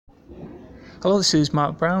Hello, this is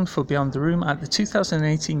Mark Brown for Beyond the Room at the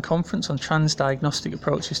 2018 conference on transdiagnostic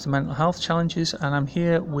approaches to mental health challenges, and I'm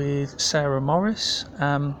here with Sarah Morris,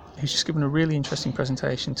 who's just given a really interesting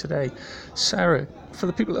presentation today. Sarah, for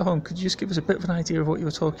the people at home, could you just give us a bit of an idea of what you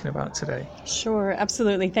were talking about today? Sure,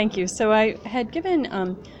 absolutely. Thank you. So I had given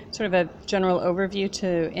sort of a general overview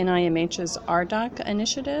to NIMH's RDoC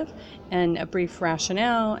initiative and a brief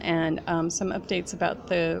rationale and some updates about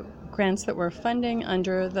the grants that we're funding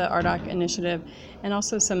under the RDoC initiative, and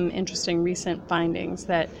also some interesting recent findings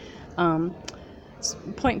that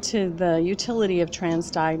point to the utility of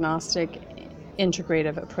transdiagnostic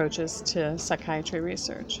integrative approaches to psychiatry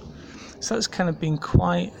research. So that's sort of been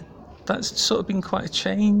quite a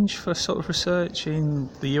change for sort of research in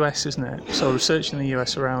the US, isn't it? So research in the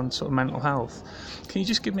US around sort of mental health. Can you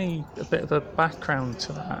just give me a bit of a background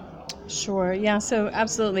to that? Sure, yeah, so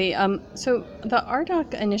absolutely. So the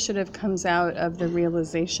RDoC initiative comes out of the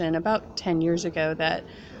realization about 10 years ago that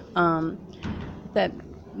that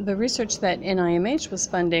the research that NIMH was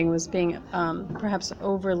funding was being perhaps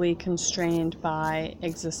overly constrained by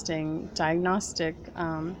existing diagnostic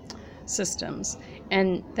systems,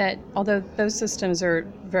 and that although those systems are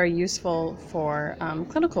very useful for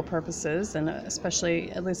clinical purposes, and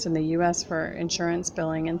especially at least in the US for insurance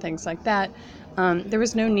billing and things like that, there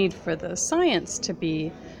was no need for the science to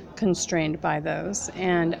be constrained by those.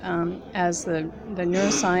 And as the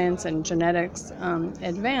neuroscience and genetics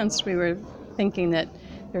advanced, we were thinking that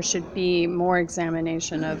there should be more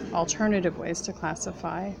examination of alternative ways to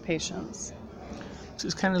classify patients. So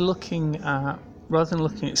it's kind of looking at, rather than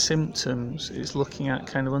looking at symptoms, it's looking at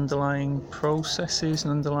kind of underlying processes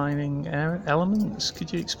and underlying elements.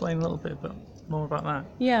 Could you explain a little bit more about that?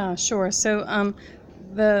 Yeah, sure. So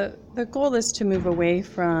the goal is to move away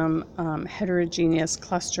from heterogeneous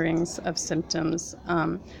clusterings of symptoms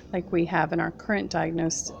like we have in our current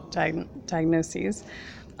diagnoses,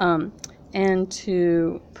 and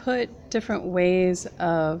to put different ways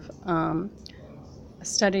of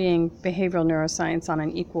studying behavioral neuroscience on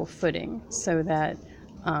an equal footing, so that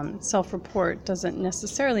self-report doesn't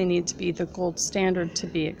necessarily need to be the gold standard to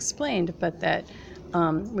be explained, but that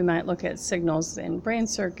we might look at signals in brain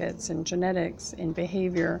circuits, in genetics, in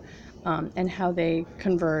behavior, and how they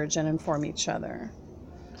converge and inform each other.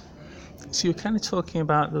 So you're kind of talking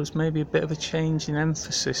about there was maybe a bit of a change in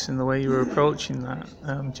emphasis in the way you were approaching that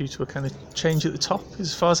due to a kind of change at the top,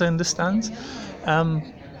 as far as I understand.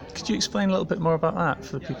 Could you explain a little bit more about that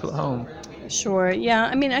for the people at home? Sure. Yeah.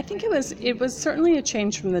 I mean, I think it was certainly a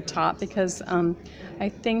change from the top, because I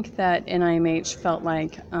think that NIMH felt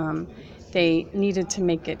like they needed to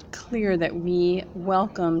make it clear that we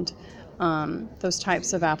welcomed those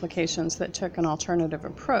types of applications that took an alternative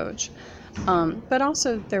approach. But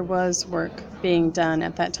also there was work being done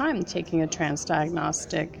at that time taking a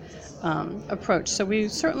transdiagnostic approach. So we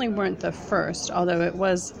certainly weren't the first, although it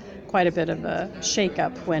was quite a bit of a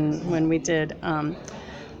shakeup when we did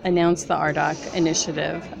announce the RDoC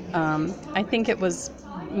initiative. I think it was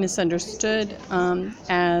misunderstood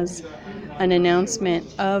as an announcement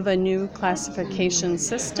of a new classification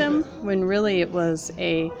system, when really it was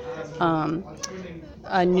a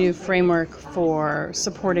new framework for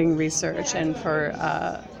supporting research and for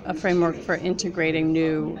a framework for integrating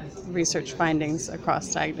new research findings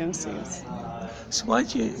across diagnoses. So why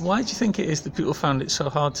do you think it is that people found it so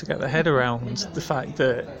hard to get their head around the fact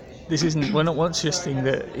that we're not suggesting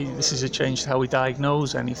that this is a change to how we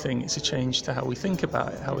diagnose anything, it's a change to how we think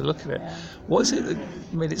about it, how we look at it. What is it that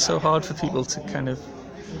made it so hard for people to kind of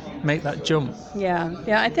make that jump? Yeah.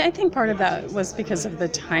 I think part of that was because of the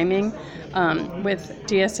timing, with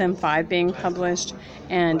DSM-5 being published,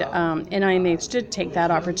 and NIMH did take that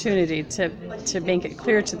opportunity to make it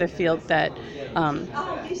clear to the field that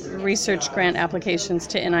research grant applications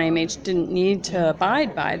to NIMH didn't need to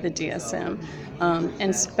abide by the DSM.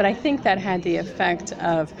 But I think that had the effect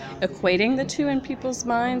of equating the two in people's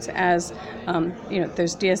minds as,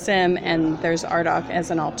 there's DSM and there's RDoC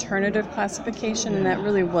as an alternative classification, and that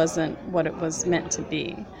really wasn't what it was meant to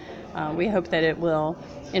be. We hope that it will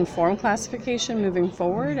inform classification moving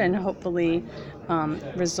forward and hopefully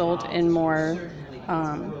result in more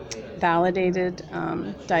validated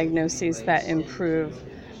diagnoses that improve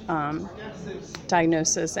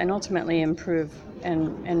diagnosis and ultimately improve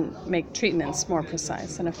and make treatments more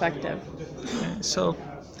precise and effective. So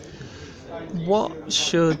what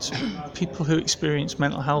should people who experience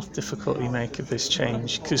mental health difficulty make of this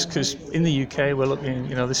change? Because in the UK we're looking,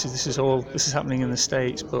 this is happening in the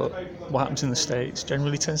States, but what happens in the States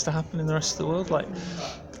generally tends to happen in the rest of the world. Like,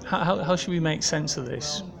 how should we make sense of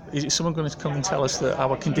this? Is someone going to come and tell us that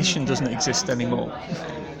our condition doesn't exist anymore?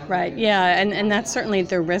 Right, yeah, and that's certainly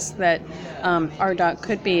the risk that RDoC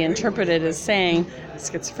could be interpreted as saying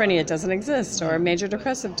schizophrenia doesn't exist or major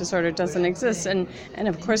depressive disorder doesn't exist. And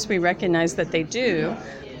of course we recognize that they do,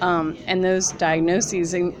 and those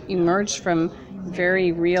diagnoses emerge from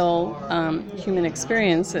very real human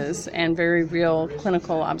experiences and very real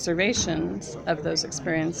clinical observations of those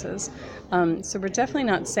experiences. So we're definitely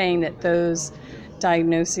not saying that those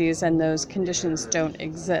diagnoses and those conditions don't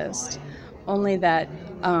exist, only that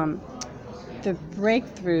the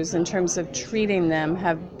breakthroughs in terms of treating them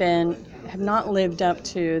have not lived up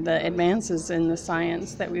to the advances in the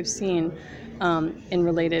science that we've seen in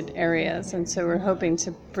related areas. And so we're hoping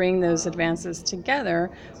to bring those advances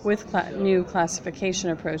together with new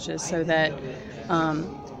classification approaches so that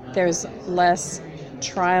there's less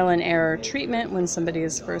trial and error treatment when somebody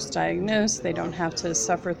is first diagnosed. They don't have to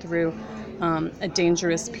suffer through a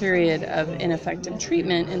dangerous period of ineffective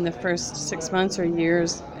treatment in the first 6 months or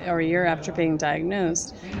a year after being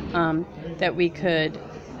diagnosed, that we could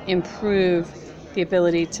improve the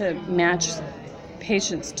ability to match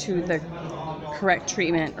patients to the correct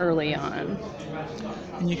treatment early on.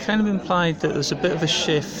 And you kind of implied that there's a bit of a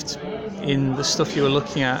shift in the stuff you were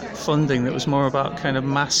looking at, funding, that was more about kind of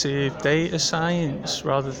massive data science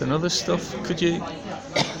rather than other stuff. Could you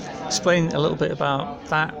explain a little bit about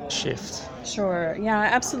that shift? Sure, yeah,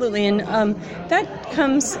 absolutely. And that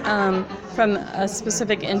comes from a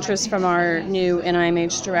specific interest from our new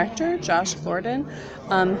NIMH director, Josh Gordon,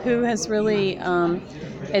 who has really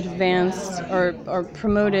advanced or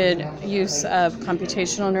promoted use of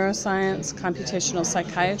computational neuroscience, computational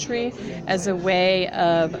psychiatry, as a way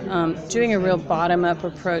of doing a real bottom-up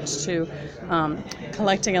approach to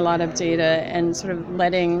collecting a lot of data and sort of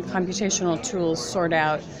letting computational tools sort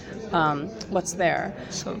out what's there.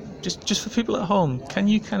 So just for people at home, can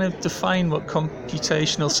you kind of define what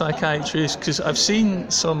computational psychiatry is? Because I've seen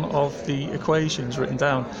some of the equations written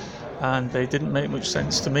down and they didn't make much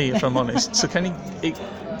sense to me, if I'm honest. So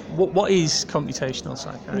what is computational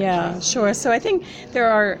psychiatry? Yeah, sure. So I think there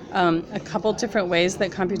are a couple different ways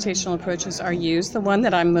that computational approaches are used. The one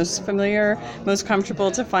that I'm most comfortable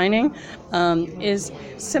defining is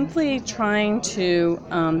simply trying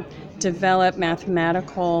to develop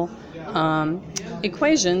mathematical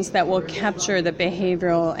equations that will capture the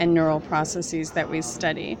behavioral and neural processes that we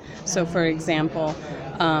study. So, for example,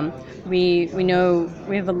 we know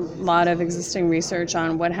we have a lot of existing research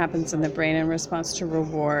on what happens in the brain in response to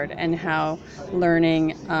reward and how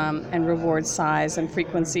learning and reward size and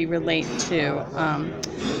frequency relate to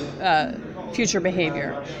future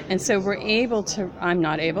behavior. And so we're able to, I'm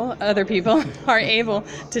not able, other people are able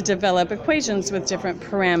to develop equations with different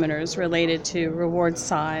parameters related to reward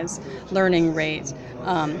size, learning rate,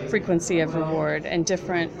 frequency of reward, and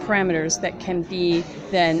different parameters that can be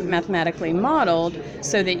then mathematically modeled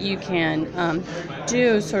so that you can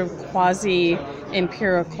do sort of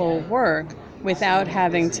quasi-empirical work without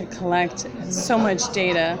having to collect so much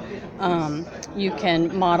data. You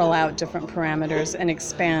can model out different parameters and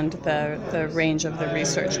expand the range of the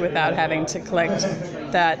research without having to collect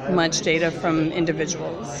that much data from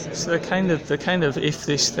individuals. So they're kind of if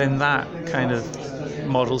this then that kind of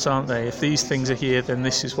models, aren't they? If these things are here, then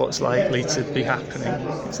this is what's likely to be happening.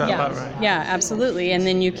 Is that about right? Yeah, absolutely. And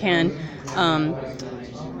then you can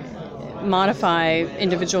modify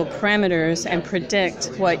individual parameters and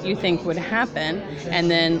predict what you think would happen,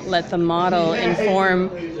 and then let the model inform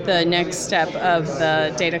the next step of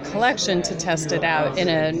the data collection to test it out in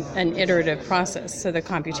an iterative process. So the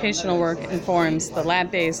computational work informs the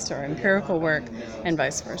lab-based or empirical work, and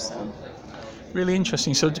vice versa. Really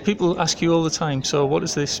interesting. So do people ask you all the time, so what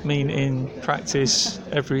does this mean in practice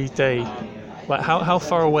every day? Like how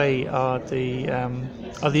far away are the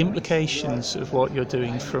implications of what you're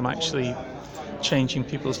doing from actually changing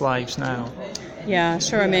people's lives now? Yeah,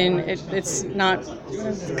 sure. I mean, it's not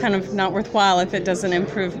worthwhile if it doesn't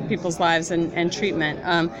improve people's lives and treatment.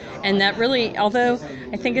 And that really, although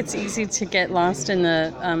I think it's easy to get lost in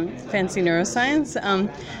the fancy neuroscience,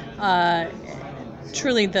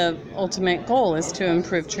 truly the ultimate goal is to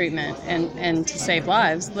improve treatment and to save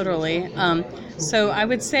lives, literally. So I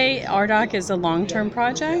would say RDoC is a long-term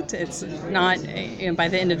project. It's not, by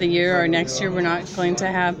the end of the year or next year, we're not going to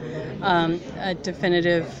have a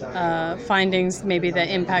definitive findings maybe that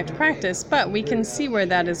impact practice, but we can see where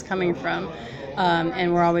that is coming from,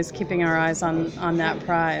 and we're always keeping our eyes on that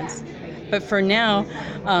prize. But for now,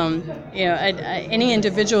 any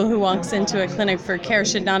individual who walks into a clinic for care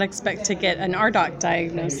should not expect to get an RDoC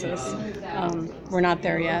diagnosis. We're not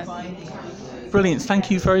there yet. Brilliant. Thank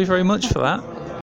you very, very much for that.